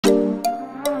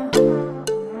Hi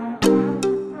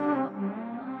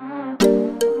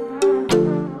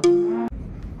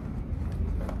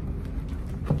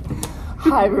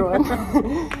everyone,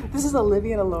 this is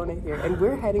Olivia and I here, and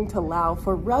we're heading to Laos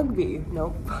for rugby.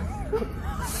 Nope.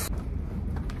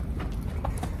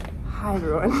 Hi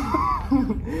everyone,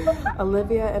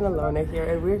 Olivia and Alona here,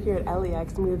 and we're here at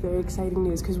LAX, and we have very exciting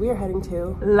news because we are heading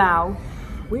to Laos.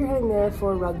 We're heading there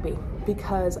for rugby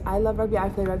because I love rugby, I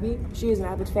play rugby, she is an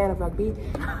avid fan of rugby.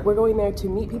 We're going there to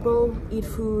meet people, eat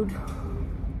food,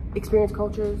 experience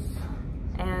cultures,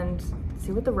 and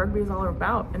see what the rugby is all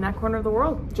about in that corner of the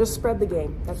world. Just spread the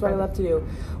game. That's what I love to do.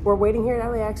 We're waiting here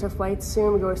at LAX. Our flights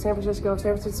soon. We go to San Francisco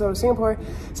to Singapore,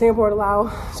 Singapore to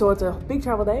Laos. So it's a big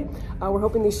travel day. We're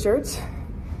hoping these shirts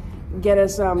get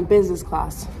us business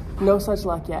class. No such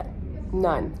luck yet.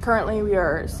 None. Currently, we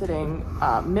are sitting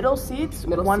middle seats,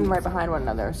 one right behind one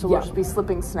another. So we'll just be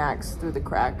slipping snacks through the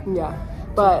crack. Yeah,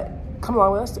 but come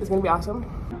along with us. It's gonna be awesome.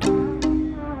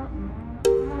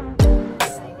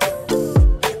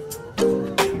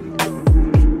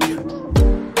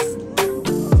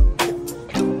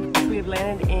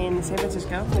 San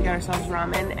Francisco. We got ourselves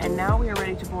ramen, and now we are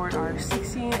ready to board our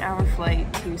 16-hour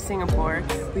flight to Singapore.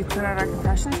 We put on our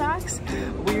compression socks.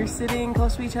 We are sitting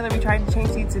close to each other. We tried to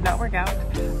change seats, did not work out,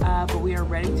 but we are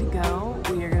ready to go.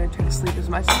 We are going to try to sleep as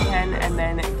much as we can, and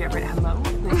then get ready.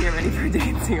 Then get ready for a day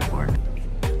in Singapore.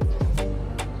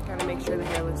 Gotta make sure the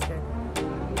hair looks good.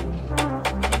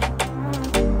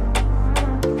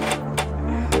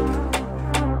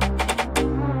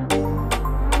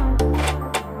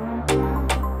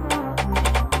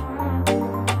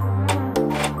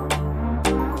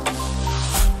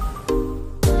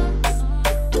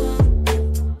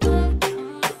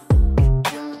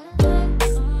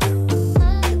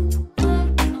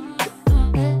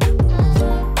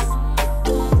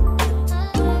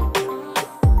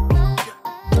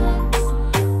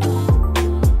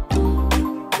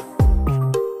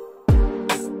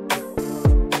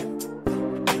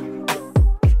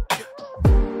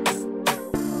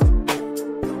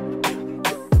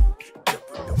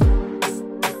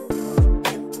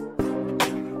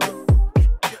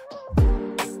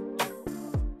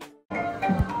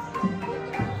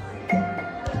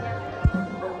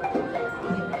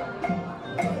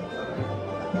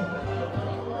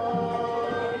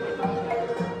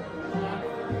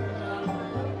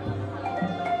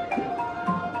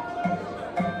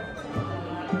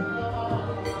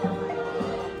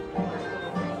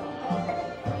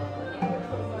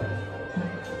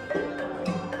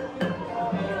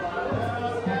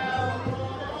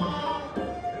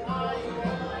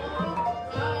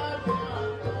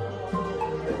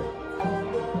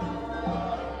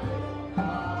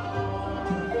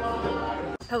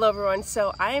 Hello everyone,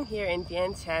 so I am here in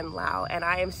Vientiane, Laos, and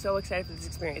I am so excited for this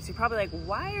experience. You're probably like,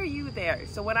 why are you there?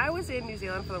 So when I was in New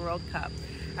Zealand for the World Cup,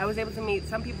 I was able to meet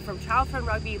some people from ChildFund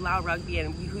Rugby, Laos Rugby,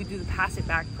 and who do the Pass It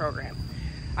Back program.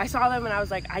 I saw them and I was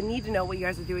like, I need to know what you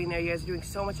guys are doing there. You guys are doing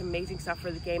so much amazing stuff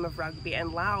for the game of rugby,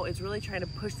 and Laos is really trying to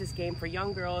push this game for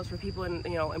young girls, for people in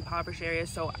impoverished areas.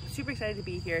 So I'm super excited to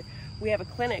be here. We have a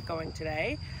clinic going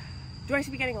today. Do I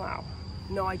speak any Lao?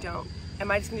 No, I don't. Am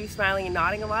I just gonna be smiling and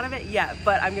nodding a lot of it? Yeah,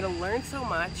 but I'm gonna learn so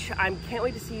much. I can't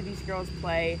wait to see these girls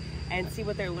play and see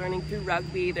what they're learning through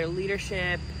rugby, their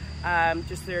leadership,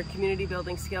 just their community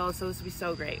building skills. So this will be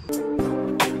so great.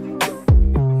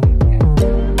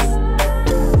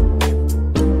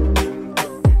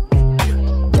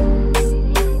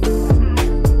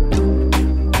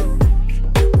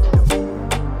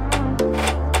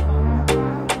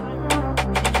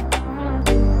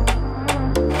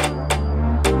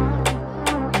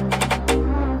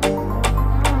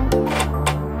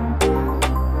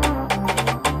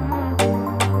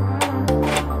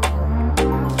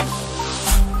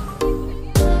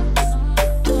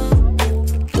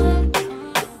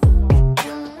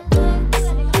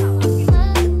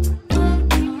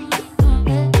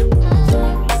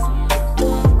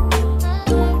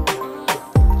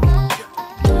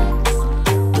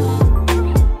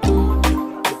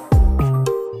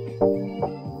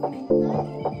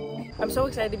 I'm so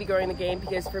excited to be growing the game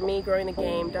because for me, growing the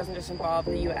game doesn't just involve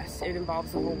the US, it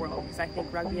involves the whole world, because I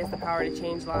think rugby has the power to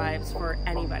change lives for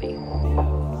anybody.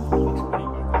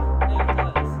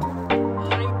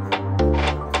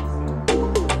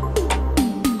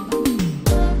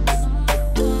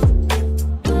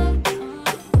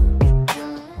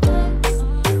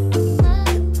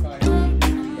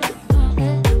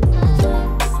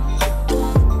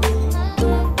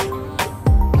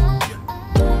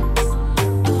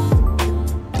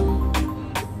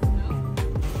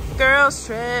 Girls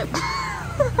trip.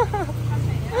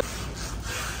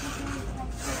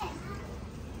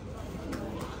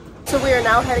 So we are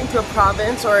now heading to a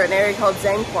province or an area called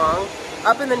Zhangguang,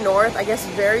 up in the north, I guess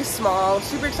very small.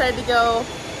 Super excited to go.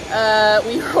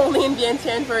 We were only in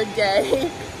Vientiane for a day,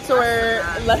 so we're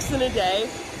less than a day,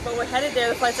 but we're headed there.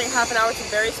 The flight's like half an hour. It's a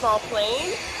very small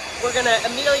plane. We're gonna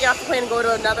immediately get off the plane and go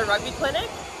to another rugby clinic.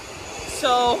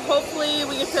 So hopefully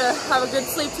we get to have a good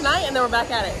sleep tonight and then we're back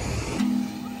at it.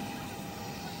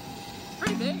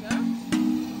 Pretty big, huh?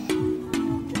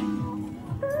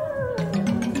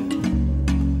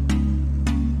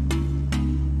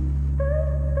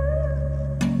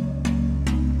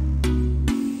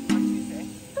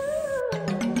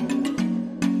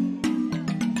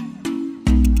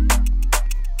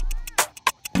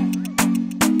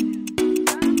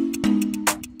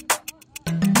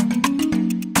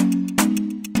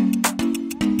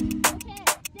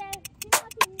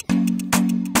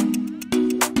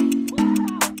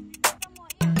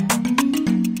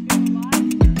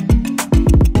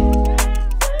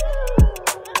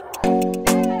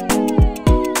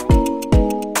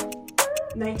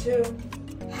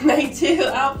 Night two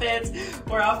outfits.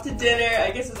 We're off to dinner.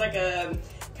 I guess it's like a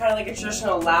kind of like a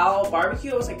traditional Lao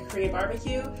barbecue. It was like a Korean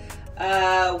barbecue.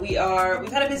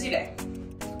 We've had a busy day.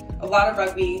 A lot of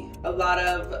rugby, a lot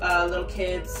of little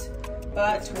kids,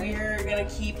 but we're gonna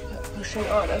keep pushing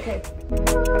on. Okay.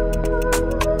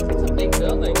 It's a big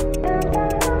building.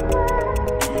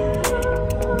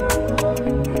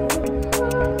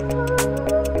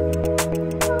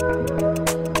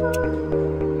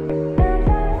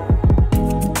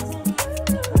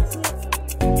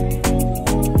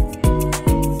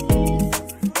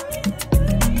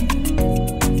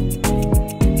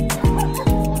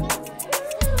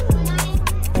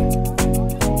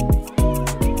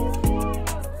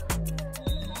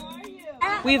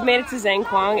 We've made it to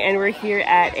Zhangguang and we're here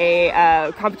at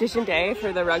a competition day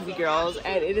for the rugby girls,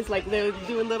 and it is like they're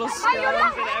doing little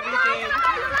scrums and everything.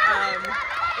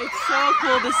 It's so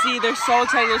cool to see. They're so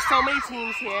excited. There's so many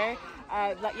teams here.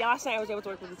 Last night I was able to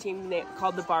work with a team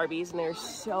called the Barbies, and they're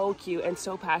so cute and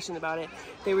so passionate about it.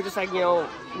 They were just like, you know,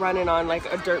 running on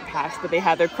like a dirt patch, but they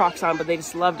had their Crocs on, but they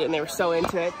just loved it and they were so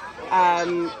into it.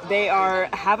 They are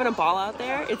having a ball out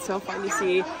there. It's so fun to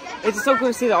see. It's so cool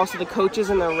to see also the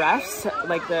coaches and the refs,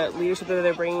 like the leadership that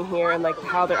they're bringing here and like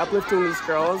how they're uplifting these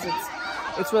girls.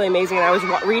 It's really amazing. And I was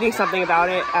reading something about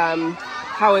it,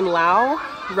 how in Lao,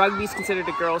 rugby is considered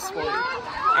a girls' sport,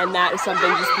 and that is something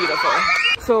just beautiful.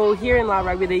 So here in Lao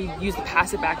Rugby, they use the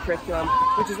Pass It Back curriculum,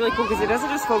 which is really cool because it doesn't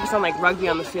just focus on like rugby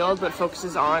on the field, but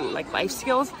focuses on like life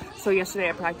skills. So yesterday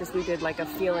at practice, we did like a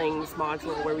feelings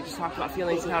module where we just talked about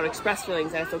feelings and how to express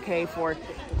feelings, and it's okay for,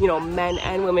 you know, men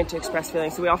and women to express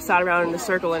feelings. So we all sat around in a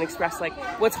circle and expressed like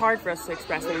what's hard for us to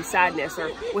express, maybe sadness, or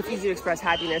what's easy to express,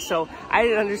 happiness. So I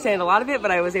didn't understand a lot of it, but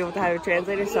I was able to have a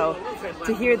translator. So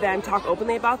to hear them talk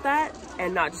openly about that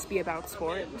and not just be about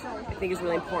sport, I think is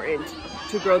really important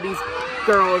to grow these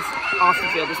girls off the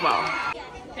field as well.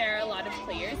 There are a lot of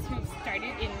players who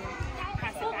started in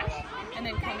Pass It Back and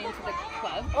then come into the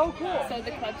club. Oh, cool. So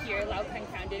the club here, Lao Kang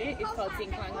founded it, is called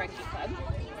Zhangguang Rugby Club.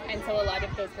 And so a lot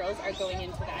of those girls are going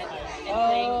into that and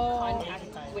playing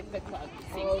contact with the club.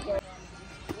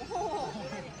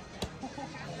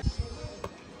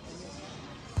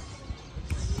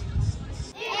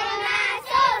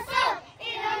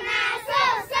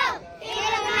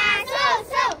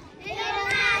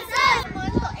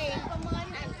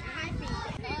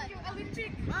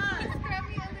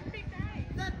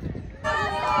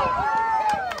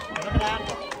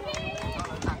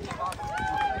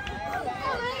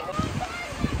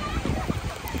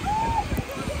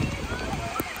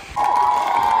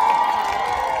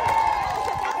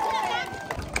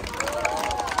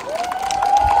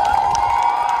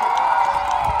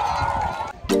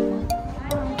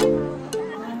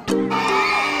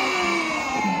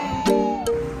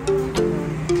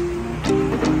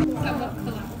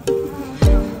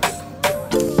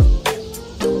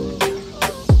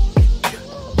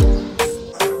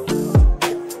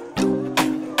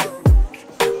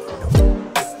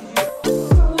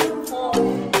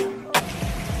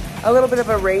 A little bit of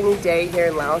a rainy day here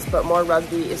in Laos, but more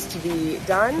rugby is to be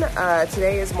done.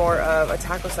 Today is more of a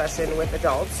tackle session with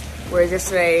adults, whereas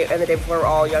yesterday and the day before were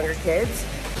all younger kids.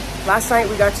 Last night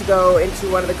we got to go into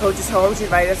one of the coaches' homes. He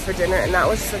invited us for dinner, and that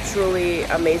was just a truly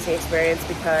amazing experience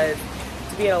because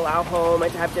to be in a Lao home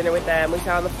and to have dinner with them, we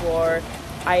sat on the floor.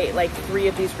 I ate like 3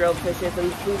 of these grilled fishes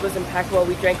and the food was impeccable.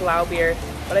 We drank Lao beer,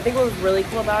 but I think what was really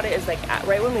cool about it is like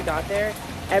right when we got there,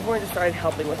 everyone just started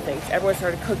helping with things. Everyone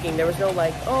started cooking. There was no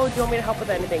like, oh, do you want me to help with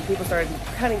anything? People started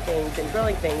cutting things and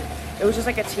grilling things. It was just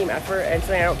like a team effort, and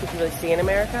something I don't think you really see in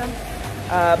America.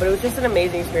 But it was just an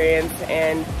amazing experience,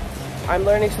 and I'm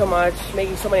learning so much,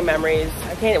 making so many memories.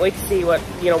 I can't wait to see what,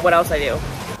 you know, what else I do.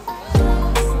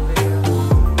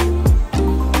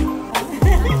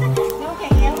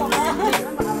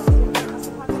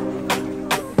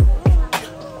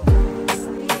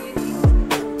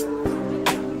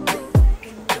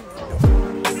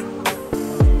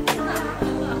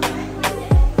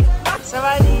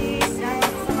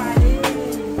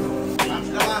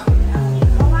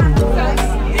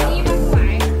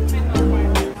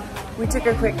 We took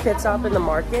a quick pit stop in the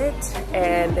market,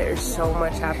 and there's so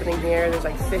much happening here. There's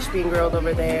like fish being grilled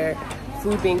over there,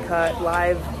 food being cut,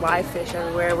 live fish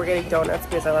everywhere. We're getting donuts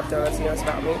because I love donuts, you know it's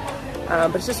about me.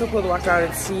 But it's just so cool to walk around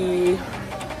and see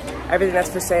everything that's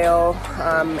for sale.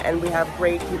 And we have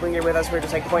great people here with us who are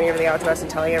just like pointing everything out to us and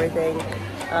telling everything.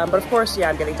 But of course, yeah,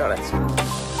 I'm getting donuts.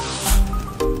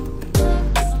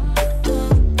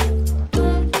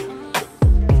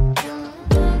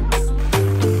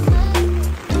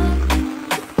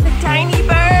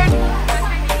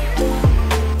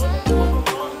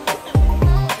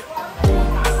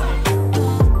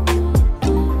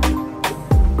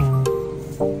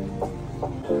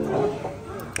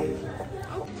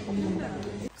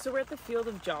 So we're at the Field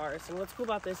of Jars, and what's cool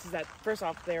about this is that, first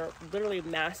off, they're literally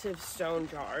massive stone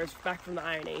jars back from the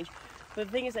Iron Age. But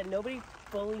the thing is that nobody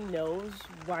fully knows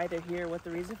why they're here, what the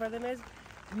reason for them is.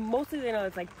 Mostly they know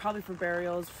it's like probably for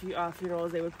burials,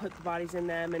 funerals, they would put the bodies in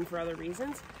them, and for other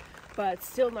reasons. But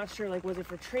still not sure, like, was it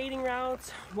for trading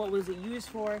routes? What was it used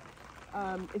for?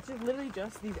 It's just literally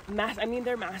just these I mean,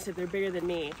 they're massive, they're bigger than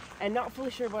me, and not fully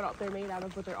sure what they're made out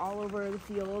of, but they're all over the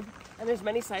field. And there's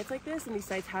many sites like this, and these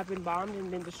sites have been bombed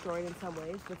and been destroyed in some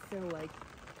ways, but still, like,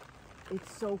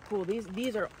 it's so cool.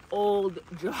 These are old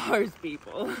jars,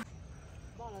 people.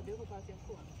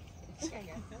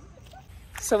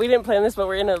 So we didn't plan this, but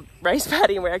we're in a rice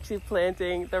paddy and we're actually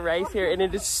planting the rice here, and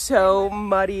it is so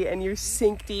muddy and you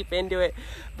sink deep into it.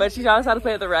 But she taught us how to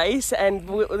plant the rice, and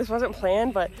this wasn't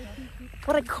planned, but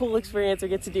what a cool experience we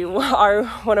get to do.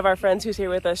 One of our friends who's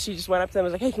here with us, she just went up to them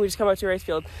and was like, hey, can we just come out to your rice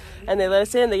field? And they let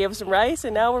us in, they gave us some rice,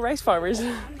 and now we're rice farmers.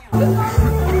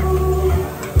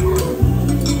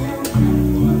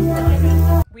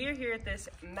 We are here at this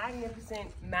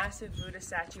magnificent, massive Buddha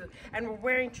statue, and we're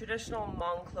wearing traditional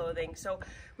Hmong clothing. So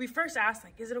we first asked,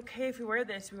 like, is it okay if we wear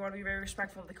this? We want to be very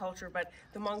respectful of the culture, but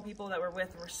the Hmong people that we're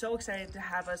with were so excited to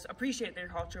have us appreciate their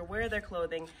culture, wear their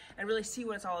clothing, and really see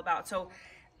what it's all about. So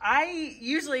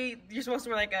you're supposed to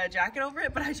wear like a jacket over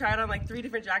it, but I tried on like 3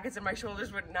 different jackets and my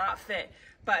shoulders would not fit.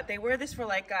 But they wear this for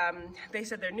like, they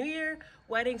said their New Year,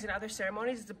 weddings, and other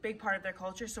ceremonies. It's a big part of their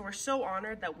culture. So we're so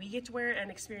honored that we get to wear it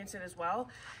and experience it as well,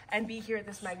 and be here at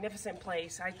this magnificent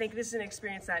place. I think this is an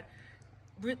experience that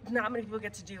not many people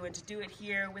get to do, and to do it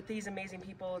here with these amazing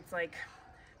people, it's like,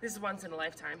 this is once in a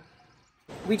lifetime.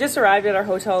 We just arrived at our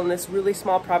hotel in this really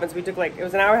small province. We took like, it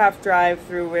was an hour-and-a-half drive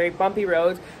through very bumpy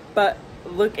roads, but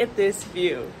look at this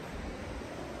view.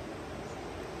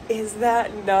 Is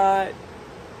that not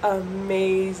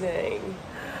amazing?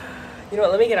 You know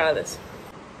what, let me get out of this.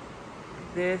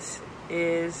 This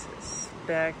is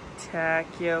spectacular.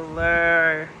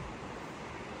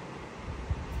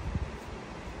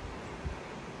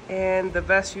 And the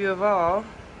best view of all,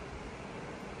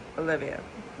 Olivia.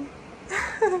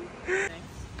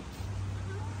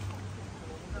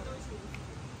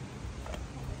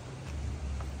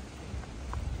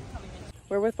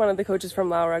 We're with one of the coaches from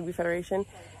Lao Rugby Federation,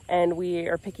 and we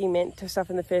are picking mint to stuff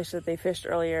in the fish that they fished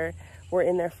earlier. We're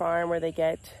in their farm where they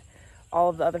get all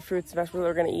of the other fruits and vegetables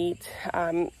they're going to eat.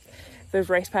 There's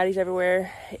rice paddies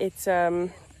everywhere. It's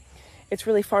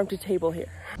really farm to table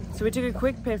here. So we took a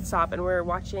quick pit stop, and we're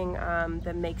watching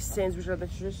them make sins, which are the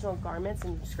traditional garments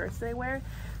and skirts they wear.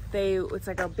 It's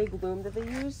like a big loom that they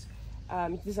use.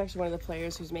 This is actually one of the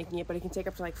players who's making it, but it can take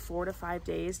up to like 4 to 5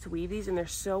 days to weave these, and they're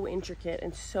so intricate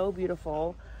and so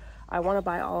beautiful. I want to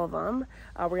buy all of them.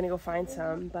 We're gonna go find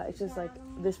some, but it's just like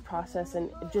this process,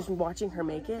 and just watching her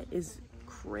make it is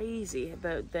crazy.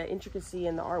 The intricacy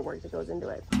and the artwork that goes into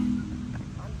it. I'm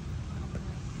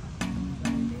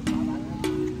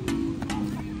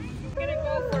gonna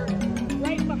go for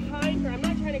right behind her. I'm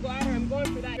not trying to go at her, I'm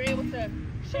going for that. You're able to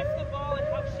shift the ball and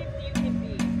how shifty you can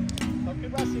be. Okay,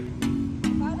 Russie.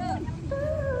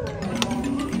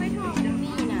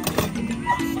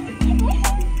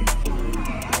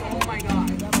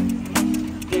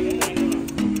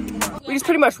 We just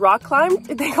pretty much rock climbed.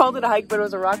 They called it a hike, but it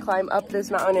was a rock climb up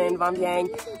this mountain in Vientiane.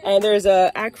 And there's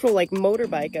a actual like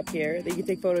motorbike up here that you can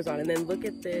take photos on. And then look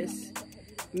at this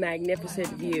magnificent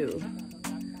view.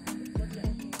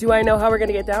 Do I know how we're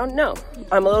gonna get down? No.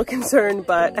 I'm a little concerned,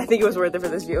 but I think it was worth it for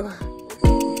this view.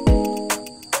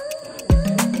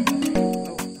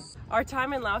 Our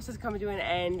time in Laos has come to an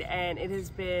end, and it has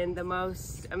been the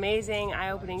most amazing,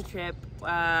 eye-opening trip.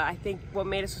 I think what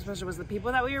made us so special was the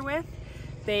people that we were with.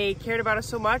 They cared about us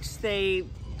so much. They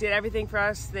did everything for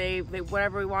us. They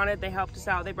whatever we wanted, they helped us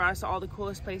out. They brought us to all the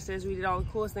coolest places. We did all the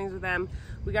coolest things with them.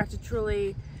 We got to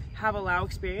truly have a Lao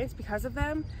experience because of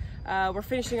them. We're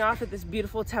finishing off at this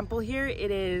beautiful temple here.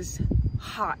 It is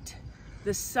hot.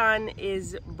 The sun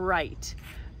is bright.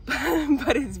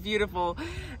 But it's beautiful,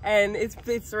 and it's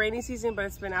the rainy season, but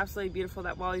it's been absolutely beautiful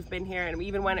that while we've been here, and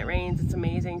even when it rains, it's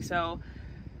amazing. So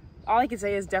all I can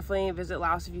say is definitely visit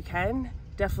Laos if you can.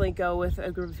 Definitely go with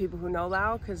a group of people who know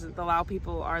Lao, because the Lao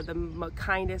people are the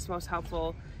kindest, most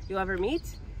helpful you'll ever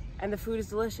meet, and the food is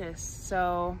delicious.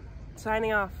 So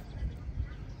signing off.